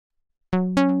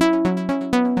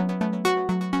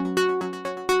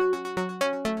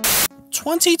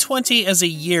2020 as a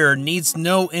year needs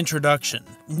no introduction,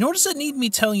 nor does it need me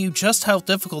telling you just how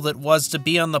difficult it was to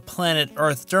be on the planet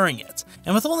Earth during it.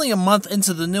 And with only a month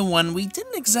into the new one, we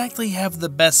didn't exactly have the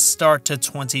best start to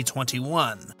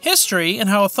 2021. History and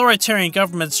how authoritarian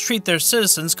governments treat their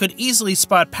citizens could easily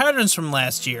spot patterns from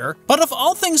last year, but of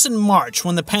all things in March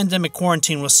when the pandemic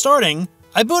quarantine was starting,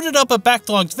 I booted up a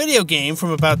backlogged video game from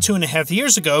about 2.5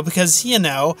 years ago because, you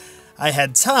know, I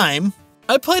had time.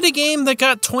 I played a game that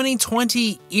got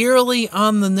 2020 eerily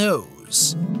on the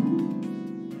nose.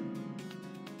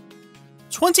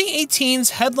 2018's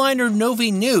Headliner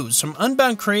NoviNews from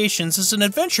Unbound Creations is an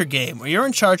adventure game where you're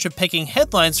in charge of picking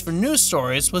headlines for news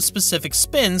stories with specific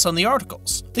spins on the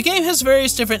articles. The game has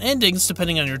various different endings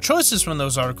depending on your choices from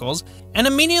those articles, and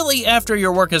immediately after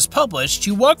your work is published,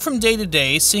 you walk from day to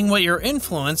day seeing what your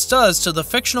influence does to the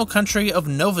fictional country of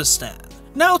Novistan.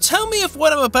 Now tell me if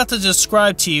what I'm about to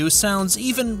describe to you sounds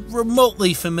even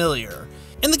remotely familiar.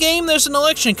 In the game, there's an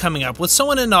election coming up with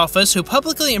someone in office who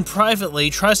publicly and privately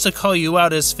tries to call you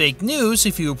out as fake news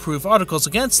if you approve articles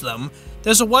against them.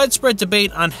 There's a widespread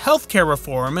debate on healthcare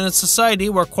reform in a society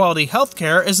where quality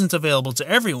healthcare isn't available to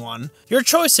everyone. Your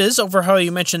choices over how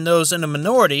you mention those in a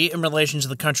minority in relation to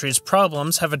the country's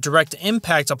problems have a direct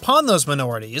impact upon those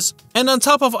minorities. And on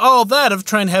top of all that of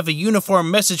trying to have a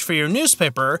uniform message for your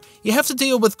newspaper, you have to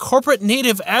deal with corporate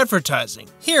native advertising.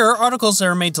 Here, articles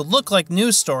are made to look like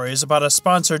news stories about a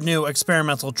sponsored new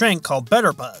experimental drink called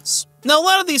Better Buzz. Now, a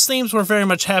lot of these themes were very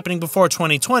much happening before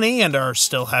 2020 and are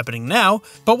still happening now,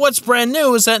 but what's brand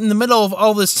new is that in the middle of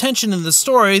all this tension in the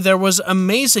story, there was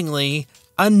amazingly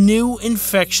a new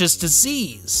infectious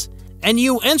disease. And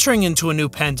you entering into a new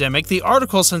pandemic, the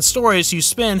articles and stories you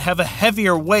spin have a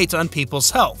heavier weight on people's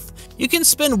health. You can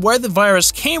spin where the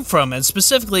virus came from and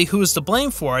specifically who is to blame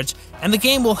for it, and the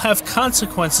game will have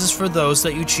consequences for those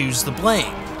that you choose to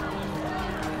blame.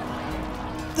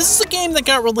 This is a game that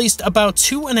got released about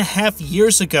 2.5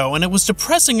 years ago, and it was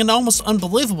depressing and almost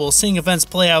unbelievable seeing events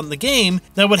play out in the game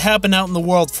that would happen out in the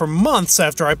world for months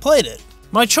after I played it.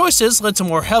 My choices led to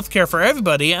more healthcare for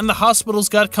everybody, and the hospitals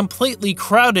got completely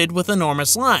crowded with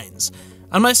enormous lines.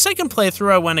 On my second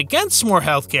playthrough, I went against more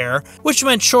healthcare, which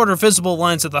meant shorter visible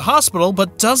lines at the hospital,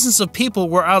 but dozens of people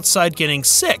were outside getting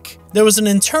sick. There was an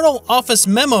internal office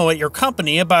memo at your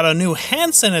company about a new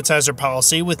hand sanitizer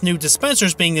policy with new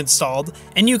dispensers being installed,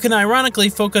 and you can ironically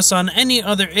focus on any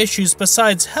other issues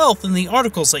besides health in the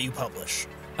articles that you publish.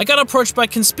 I got approached by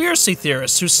conspiracy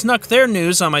theorists who snuck their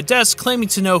news on my desk claiming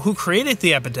to know who created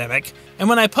the epidemic, and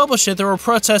when I published it there were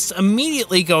protests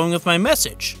immediately going with my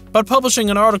message. But publishing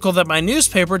an article that my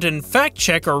newspaper didn't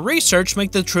fact-check or research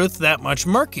make the truth that much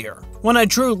murkier. When I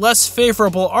drew less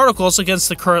favorable articles against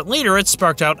the current leader, it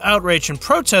sparked out outrage and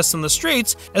protests in the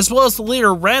streets, as well as the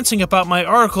leader ranting about my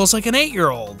articles like an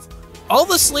 8-year-old. All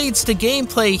this leads to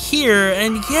gameplay here,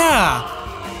 and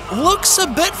yeah, looks a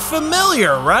bit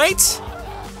familiar, right?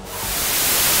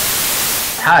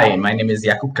 Hi, my name is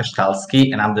Jakub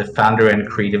Kasztalski, and I'm the founder and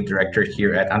creative director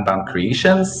here at Unbound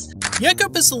Creations.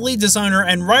 Jakub is the lead designer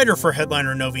and writer for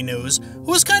Headliner NoviNews,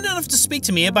 who was kind enough to speak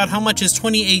to me about how much his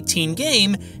 2018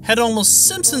 game had almost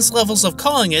Simpsons levels of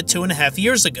calling it 2.5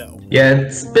 years ago. Yeah,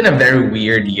 it's been a very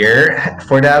weird year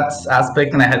for that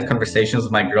aspect, and I had conversations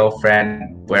with my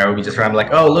girlfriend where we just were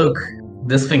like, oh look,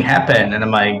 this thing happened, and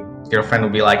then my girlfriend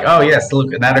would be like, oh yes,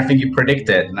 look, another thing you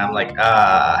predicted, and I'm like,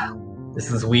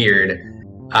 this is weird.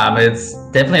 It's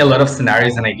definitely a lot of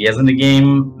scenarios and ideas in the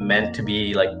game meant to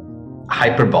be like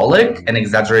hyperbolic and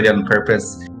exaggerated on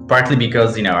purpose, partly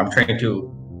because, you know, I'm trying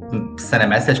to send a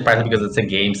message, partly because it's a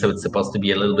game, so it's supposed to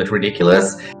be a little bit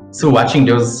ridiculous. So watching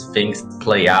those things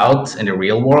play out in the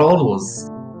real world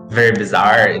was very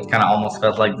bizarre. It kind of almost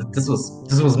felt like this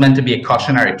was meant to be a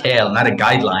cautionary tale, not a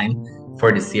guideline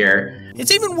for this year. It's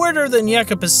even weirder than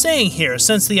Jakub is saying here,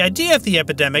 since the idea of the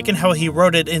epidemic and how he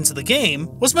wrote it into the game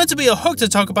was meant to be a hook to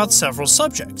talk about several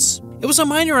subjects. It was a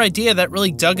minor idea that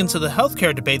really dug into the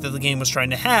healthcare debate that the game was trying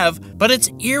to have, but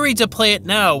it's eerie to play it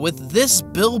now with this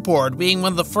billboard being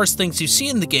one of the first things you see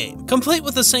in the game, complete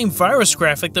with the same virus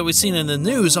graphic that we've seen in the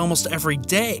news almost every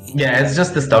day. Yeah, it's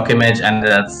just the stock image, and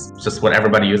that's just what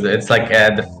everybody uses. It's like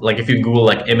if you Google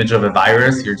like image of a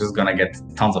virus, you're just gonna get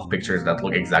tons of pictures that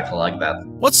look exactly like that.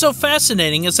 What's so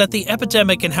fascinating is that the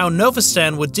epidemic and how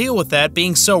Novistan would deal with that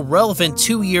being so relevant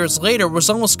 2 years later was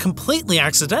almost completely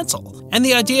accidental, and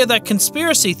the idea that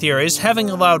conspiracy theories, having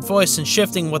a loud voice and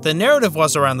shifting what the narrative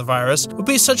was around the virus would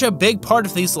be such a big part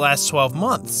of these last 12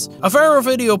 months. A viral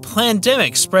video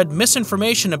Plandemic spread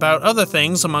misinformation about other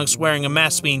things amongst wearing a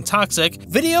mask being toxic.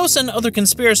 Videos and other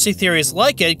conspiracy theories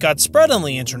like it got spread on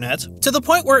the internet, to the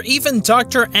point where even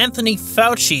Dr. Anthony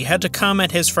Fauci had to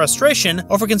comment his frustration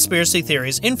over conspiracy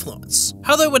theories' influence.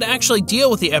 How they would actually deal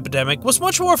with the epidemic was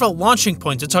much more of a launching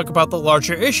point to talk about the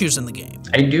larger issues in the game.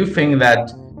 I do think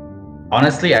that,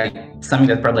 honestly, something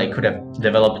that probably could have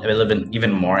developed a little bit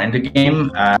even more in the game.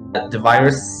 The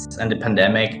virus and the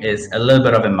pandemic is a little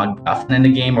bit of a MacGuffin in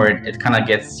the game, where it kind of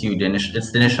gets you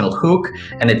it's the initial hook,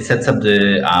 and it sets up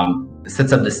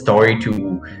the story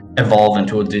to evolve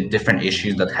into the different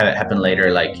issues that happen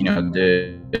later, like, you know,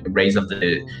 the rise of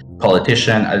the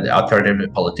politician, the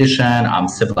authoritative politician,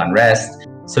 civil unrest.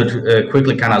 So it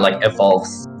quickly kind of like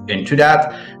evolves into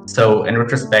that. So in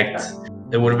retrospect,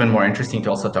 it would have been more interesting to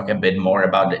also talk a bit more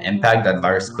about the impact that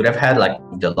virus could have had, like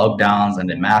the lockdowns and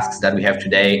the masks that we have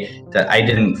today, that I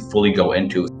didn't fully go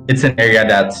into. It's an area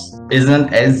that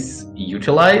isn't as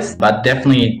utilized, but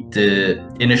definitely the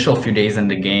initial few days in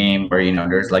the game where, you know,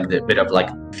 there's like the bit of like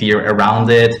fear around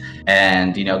it,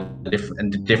 and, you know, the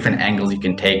different angles you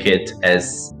can take it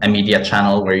as a media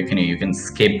channel, where you can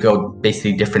scapegoat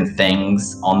basically different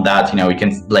things on that. You know, you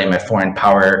can blame a foreign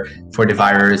power for the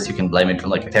virus, you can blame it for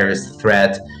like a terrorist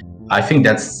threat. I think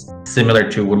that's similar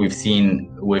to what we've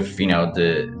seen with, you know,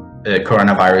 the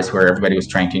coronavirus, where everybody was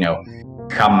trying to, you know,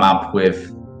 come up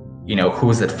with, you know,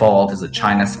 who's at fault? Is it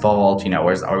China's fault? You know,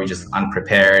 or are we just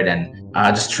unprepared? And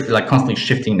like constantly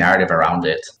shifting narrative around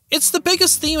it. It's the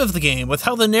biggest theme of the game, with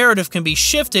how the narrative can be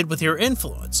shifted with your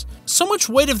influence. So much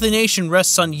weight of the nation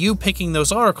rests on you picking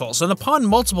those articles, and upon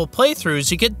multiple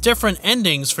playthroughs, you get different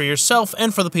endings for yourself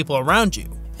and for the people around you.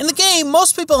 In the game,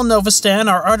 most people in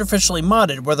Novistan are artificially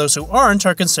modded, where those who aren't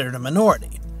are considered a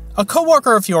minority. A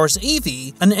co-worker of yours,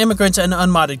 Evie, an immigrant and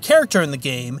unmodded character in the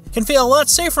game, can feel a lot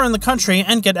safer in the country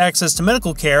and get access to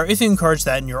medical care if you encourage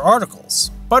that in your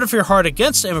articles. But if you're hard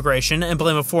against immigration and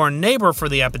blame a foreign neighbor for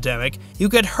the epidemic, you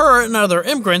get her and other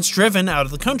immigrants driven out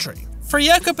of the country. For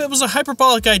Jakub, it was a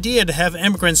hyperbolic idea to have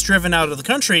immigrants driven out of the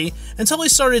country until he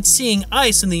started seeing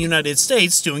ICE in the United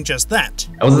States doing just that.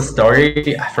 It was a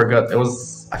story, I forgot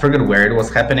where it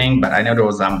was happening, but I know there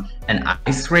was an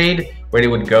ICE raid where they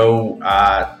would go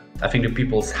I think to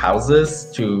people's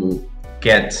houses to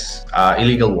get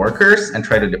illegal workers and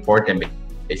try to deport them,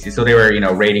 basically. So they were, you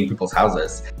know, raiding people's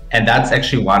houses. And that's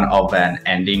actually one of an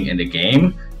ending in the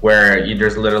game, where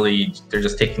they're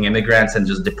just taking immigrants and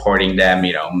just deporting them,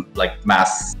 you know, like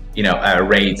mass, you know,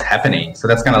 raids happening. So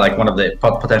that's kind of like one of the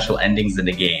potential endings in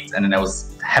the games. And then that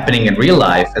was happening in real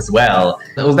life as well.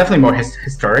 It was definitely more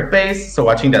historic based. So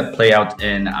watching that play out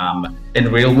in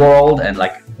real world, and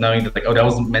like knowing that, like, oh, that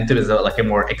was meant to be like a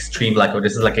more extreme, like, oh,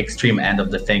 this is like extreme end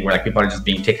of the thing, where like people are just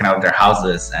being taken out of their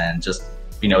houses and just,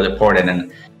 you know, deported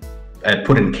and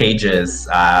put in cages,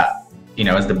 you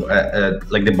know, as the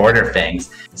like the border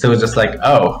things. So it was just like,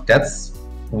 oh, that's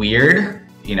weird,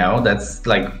 you know, that's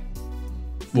like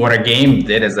what a game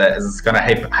did is kind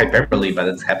of hyperbole, but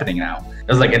it's happening now. It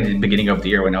was like at the beginning of the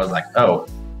year when I was like, oh,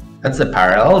 that's a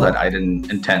parallel that I didn't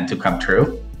intend to come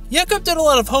true. Jakub did a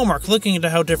lot of homework looking into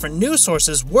how different news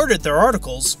sources worded their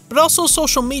articles, but also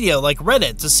social media like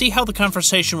Reddit to see how the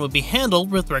conversation would be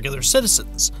handled with regular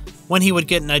citizens. When he would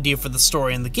get an idea for the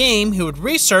story in the game, he would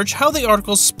research how the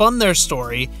articles spun their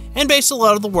story and base a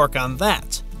lot of the work on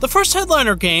that. The first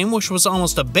Headliner game, which was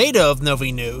almost a beta of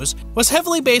NoviNews, was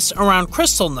heavily based around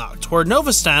Kristallnacht, where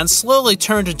Novistan slowly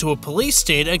turned into a police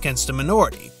state against a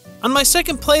minority. On my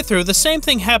second playthrough, the same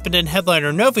thing happened in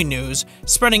Headliner NoviNews,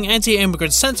 spreading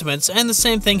anti-immigrant sentiments, and the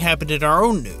same thing happened in our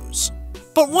own news.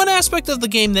 But one aspect of the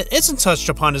game that isn't touched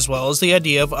upon as well is the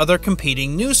idea of other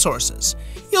competing news sources.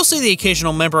 You'll see the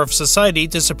occasional member of society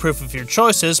disapprove of your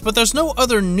choices, but there's no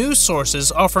other news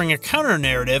sources offering a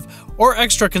counter-narrative or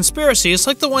extra conspiracies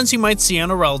like the ones you might see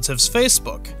on a relative's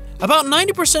Facebook. About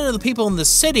 90% of the people in the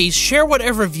city share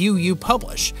whatever view you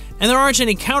publish, and there aren't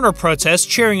any counter-protests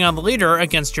cheering on the leader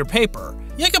against your paper.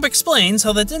 Jakub explains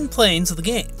how that didn't play into the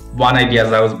game. One idea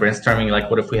as I was brainstorming,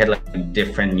 like, what if we had like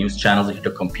different news channels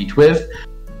to compete with?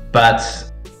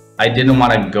 But I didn't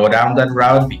want to go down that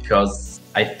route because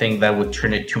I think that would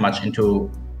turn it too much into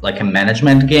like a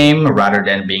management game rather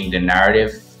than being the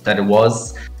narrative that it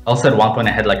was. Also, at one point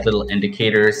I had like little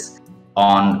indicators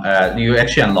on you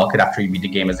actually unlock it after you beat the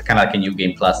game as kind of like a new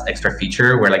game plus extra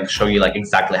feature where like show you like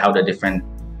exactly how the different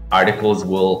articles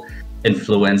will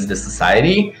influence the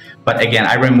society. But again,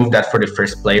 I removed that for the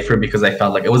first playthrough because I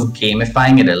felt like it was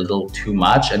gamifying it a little too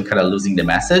much and kind of losing the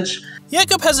message.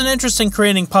 Jakub has an interest in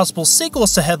creating possible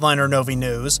sequels to Headliner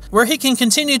NoviNews, where he can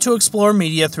continue to explore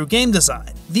media through game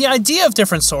design. The idea of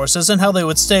different sources and how they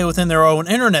would stay within their own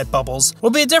internet bubbles will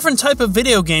be a different type of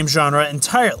video game genre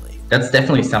entirely. That's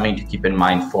definitely something to keep in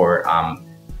mind for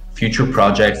future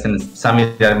projects, and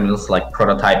something that is like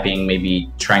prototyping,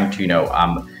 maybe trying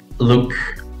to, look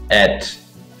at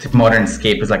modern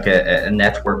scape as like a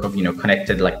network of,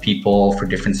 connected like people for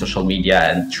different social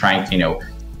media and trying to,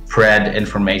 spread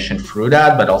information through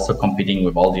that, but also competing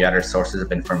with all the other sources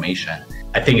of information.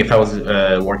 I think if I was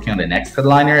working on the next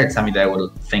Headliner, it's something that I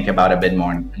would think about a bit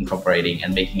more, incorporating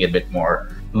and making it a bit more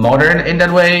modern in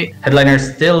that way. Headliner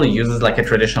still uses like a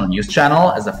traditional news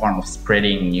channel as a form of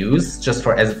spreading news, just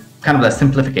as kind of a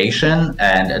simplification,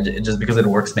 and just because it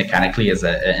works mechanically as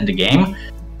in the game.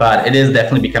 But it is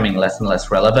definitely becoming less and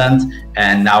less relevant,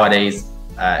 and nowadays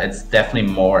it's definitely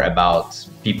more about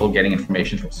people getting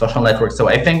information from social networks. So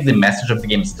I think the message of the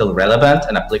game is still relevant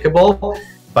and applicable,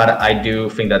 but I do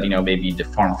think that maybe the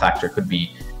form factor could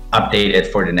be updated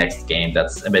for the next game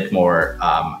that's a bit more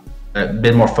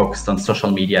focused on social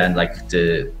media and like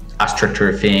the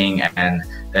astroturfing and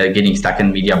getting stuck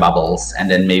in media bubbles,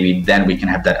 and then maybe we can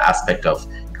have that aspect of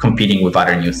competing with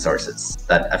other news sources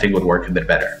that I think would work a bit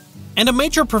better. And a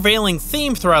major prevailing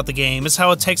theme throughout the game is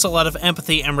how it takes a lot of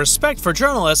empathy and respect for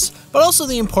journalists, but also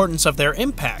the importance of their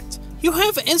impact. You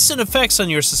have instant effects on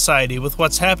your society with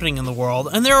what's happening in the world,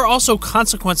 and there are also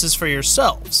consequences for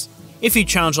yourselves. If you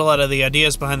challenge a lot of the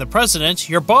ideas behind the president,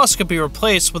 your boss could be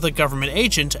replaced with a government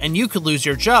agent and you could lose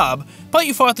your job, but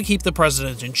you fought to keep the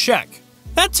president in check.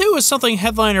 That too is something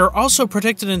Headliner also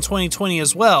predicted in 2020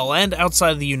 as well, and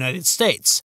outside of the United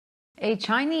States. A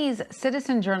Chinese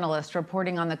citizen journalist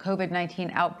reporting on the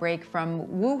COVID-19 outbreak from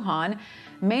Wuhan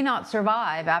may not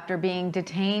survive after being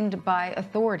detained by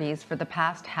authorities for the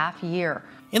past half year.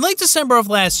 In late December of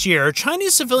last year,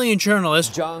 Chinese civilian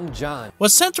journalist Zhang Zhan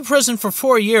was sent to prison for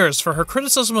 4 years for her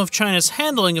criticism of China's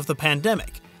handling of the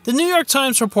pandemic. The New York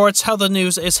Times reports how the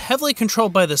news is heavily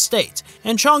controlled by the state,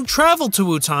 and Zhang traveled to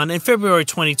Wuhan in February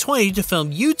 2020 to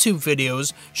film YouTube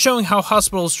videos showing how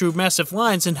hospitals drew massive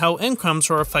lines and how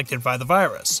incomes were affected by the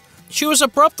virus. She was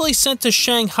abruptly sent to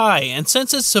Shanghai and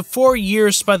sentenced to 4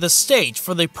 years by the state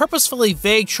for the purposefully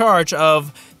vague charge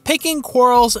of picking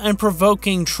quarrels and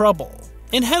provoking trouble.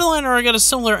 In Headliner, I got a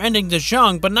similar ending to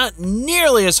Zhang, but not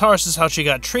nearly as harsh as how she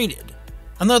got treated.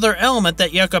 Another element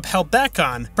that Jakub held back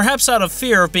on, perhaps out of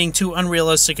fear of being too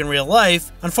unrealistic in real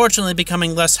life, unfortunately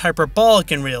becoming less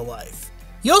hyperbolic in real life.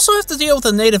 You also have to deal with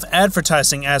the native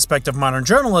advertising aspect of modern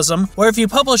journalism, where if you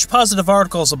publish positive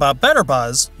articles about Better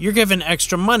Buzz, you're given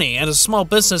extra money and a small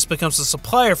business becomes a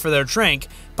supplier for their drink,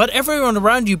 but everyone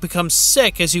around you becomes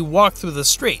sick as you walk through the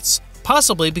streets,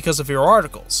 possibly because of your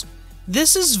articles.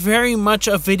 This is very much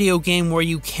a video game where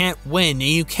you can't win and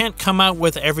you can't come out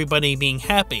with everybody being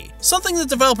happy, something the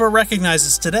developer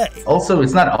recognizes today. Also,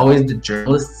 it's not always the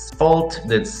journalist's fault.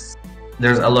 There's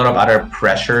a lot of other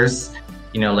pressures.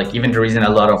 Like even the reason a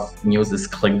lot of news is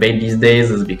clickbait these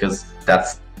days is because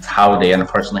that's how they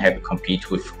unfortunately have to compete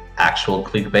with actual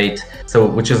clickbait. So,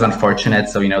 which is unfortunate.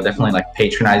 So, definitely like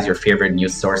patronize your favorite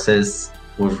news sources.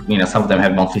 With, some of them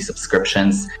have monthly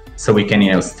subscriptions, so we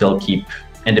can, still keep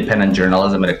independent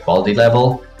journalism at a quality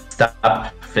level.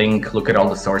 Stop, think, look at all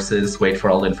the sources, wait for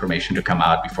all the information to come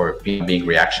out before being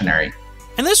reactionary.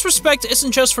 And this respect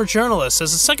isn't just for journalists,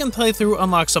 as the second playthrough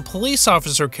unlocks a police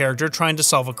officer character trying to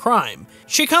solve a crime.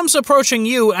 She comes approaching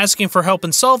you, asking for help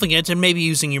in solving it and maybe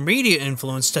using your media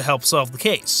influence to help solve the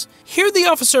case. Here the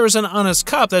officer is an honest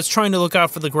cop that's trying to look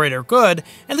out for the greater good,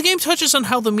 and the game touches on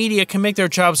how the media can make their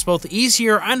jobs both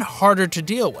easier and harder to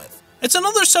deal with. It's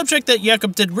another subject that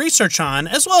Jakub did research on,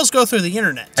 as well as go through the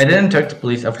internet. I didn't talk to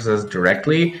police officers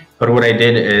directly, but what I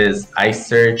did is I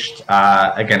searched,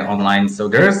 again, online. So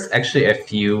there's actually a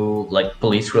few like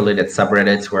police-related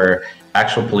subreddits where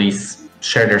actual police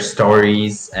share their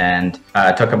stories and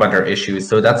talk about their issues.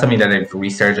 So that's something that I've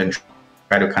researched and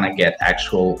try to kind of get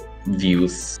actual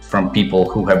views from people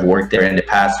who have worked there in the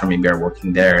past or maybe are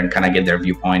working there and kind of get their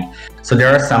viewpoint. So there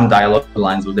are some dialogue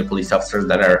lines with the police officers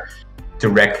that are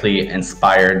directly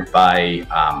inspired by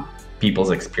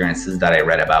people's experiences that I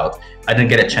read about. I didn't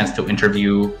get a chance to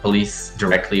interview police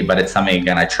directly, but it's something,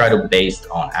 again, I try to base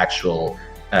on actual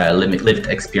lived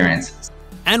experiences.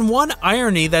 And one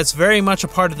irony that's very much a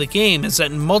part of the game is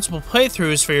that in multiple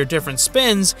playthroughs for your different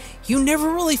spins, you never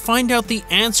really find out the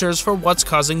answers for what's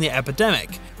causing the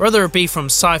epidemic, whether it be from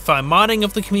sci-fi modding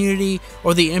of the community,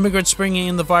 or the immigrants bringing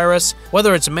in the virus,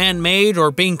 whether it's man-made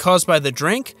or being caused by the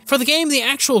drink. For the game, the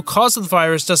actual cause of the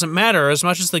virus doesn't matter as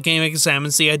much as the game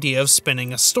examines the idea of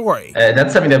spinning a story.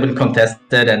 That's something that's been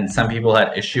contested and some people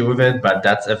had issue with it, but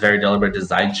that's a very deliberate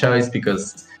design choice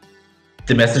because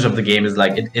the message of the game is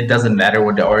like, it doesn't matter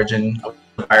what the origin of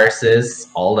the virus is,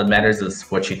 all that matters is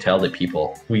what you tell the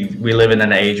people. We live in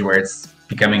an age where it's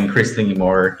becoming increasingly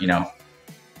more,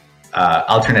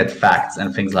 alternate facts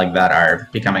and things like that are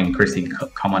becoming increasingly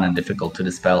common and difficult to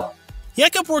dispel.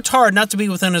 Jakub worked hard not to be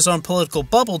within his own political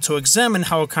bubble to examine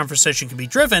how a conversation can be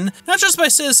driven, not just by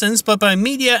citizens, but by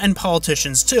media and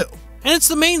politicians too. And it's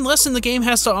the main lesson the game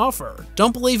has to offer.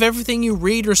 Don't believe everything you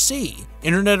read or see,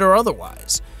 internet or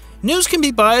otherwise. News can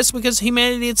be biased because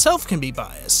humanity itself can be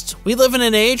biased. We live in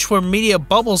an age where media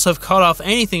bubbles have cut off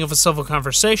anything of a civil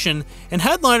conversation, and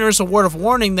Headliner is a word of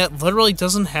warning that literally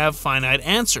doesn't have finite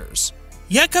answers.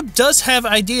 Jakub does have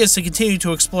ideas to continue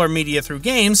to explore media through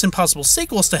games and possible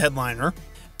sequels to Headliner,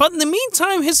 but in the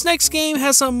meantime, his next game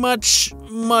has a much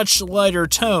lighter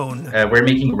tone. We're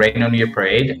making Rain on Your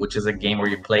Parade, which is a game where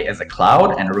you play as a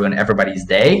cloud and ruin everybody's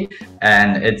day,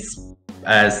 and it's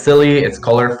silly, it's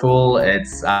colorful,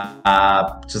 it's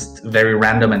just very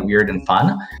random and weird and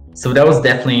fun. So that was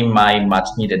definitely my much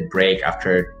needed break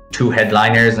after 2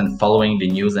 headliners and following the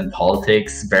news and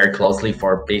politics very closely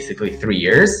for basically 3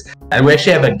 years. And we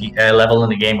actually have a level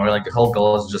in the game where like the whole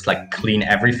goal is just like clean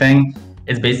everything.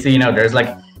 It's basically,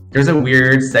 there's a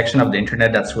weird section of the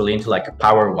internet that's really into like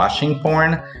power washing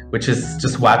porn, which is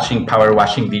just watching power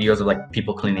washing videos of like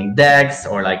people cleaning decks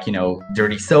or like,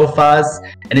 dirty sofas.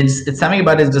 And it's something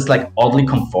about it just like oddly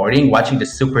comforting, watching the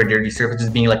super dirty surface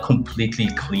just being like completely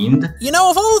cleaned.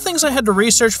 Of all the things I had to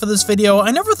research for this video,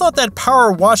 I never thought that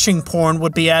power washing porn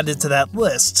would be added to that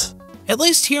list. At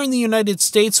least here in the United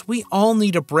States, we all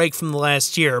need a break from the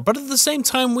last year, but at the same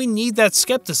time, we need that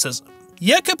skepticism.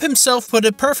 Jakub himself put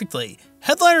it perfectly.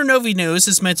 Headliner NoviNews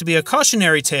is meant to be a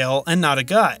cautionary tale and not a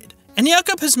guide. And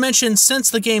Jakub has mentioned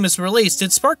since the game is released,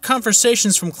 it sparked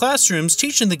conversations from classrooms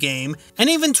teaching the game,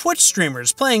 and even Twitch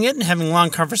streamers playing it and having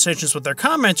long conversations with their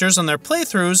commenters on their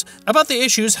playthroughs about the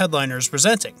issues Headliner is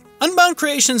presenting. Unbound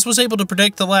Creations was able to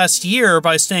predict the last year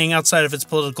by staying outside of its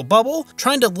political bubble,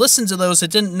 trying to listen to those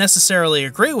it didn't necessarily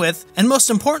agree with, and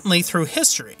most importantly, through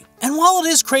history. And while it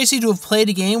is crazy to have played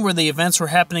a game where the events were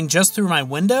happening just through my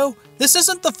window, this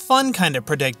isn't the fun kind of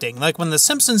predicting, like when The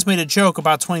Simpsons made a joke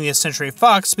about 20th Century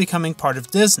Fox becoming part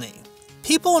of Disney.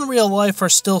 People in real life are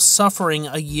still suffering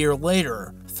a year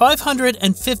later.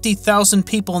 550,000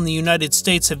 people in the United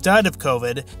States have died of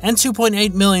COVID, and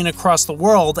 2.8 million across the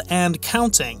world, and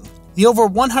counting. The over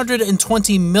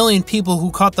 120 million people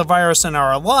who caught the virus and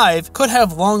are alive could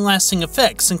have long-lasting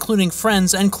effects, including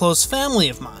friends and close family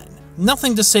of mine.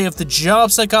 Nothing to say of the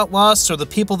jobs that got lost, or the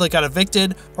people that got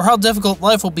evicted, or how difficult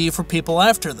life will be for people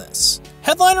after this.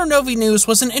 Headliner NoviNews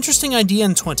was an interesting idea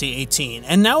in 2018,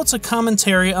 and now it's a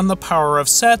commentary on the power of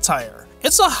satire.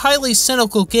 It's a highly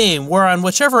cynical game where on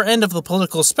whichever end of the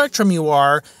political spectrum you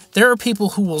are, there are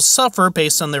people who will suffer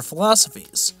based on their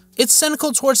philosophies. It's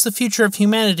cynical towards the future of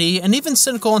humanity, and even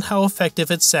cynical on how effective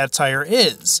its satire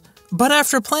is. But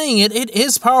after playing it, it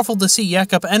is powerful to see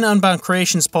Jakub and Unbound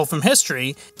Creations pull from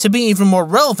history to be even more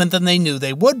relevant than they knew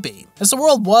they would be. As the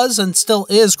world was and still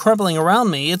is crumbling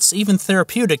around me, it's even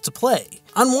therapeutic to play.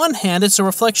 On one hand, it's a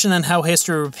reflection on how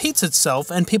history repeats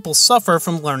itself and people suffer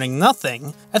from learning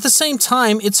nothing. At the same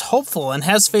time, it's hopeful and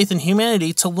has faith in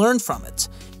humanity to learn from it.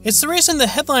 It's the reason the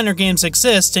Headliner games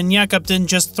exist and Jakub didn't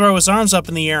just throw his arms up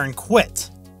in the air and quit.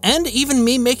 And even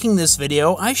me making this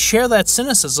video, I share that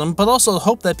cynicism, but also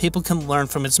hope that people can learn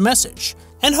from its message.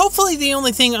 And hopefully the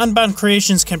only thing Unbound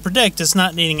Creations can predict is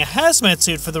not needing a hazmat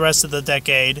suit for the rest of the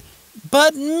decade,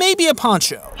 but maybe a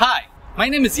poncho. Hi, my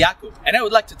name is Jakub, and I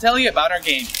would like to tell you about our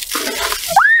game.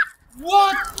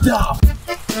 What the?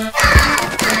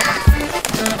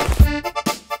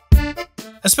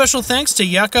 A special thanks to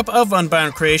Jakub of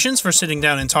Unbound Creations for sitting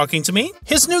down and talking to me.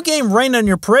 His new game Rain on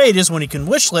Your Parade is one you can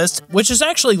wishlist, which is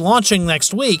actually launching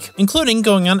next week, including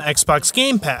going on Xbox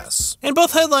Game Pass. And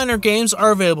both Headliner games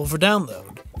are available for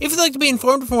download. If you'd like to be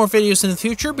informed of more videos in the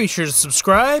future, be sure to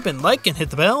subscribe and like and hit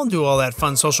the bell and do all that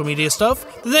fun social media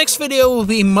stuff. The next video will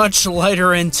be much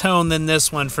lighter in tone than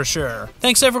this one for sure.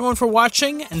 Thanks everyone for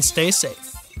watching, and stay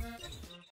safe.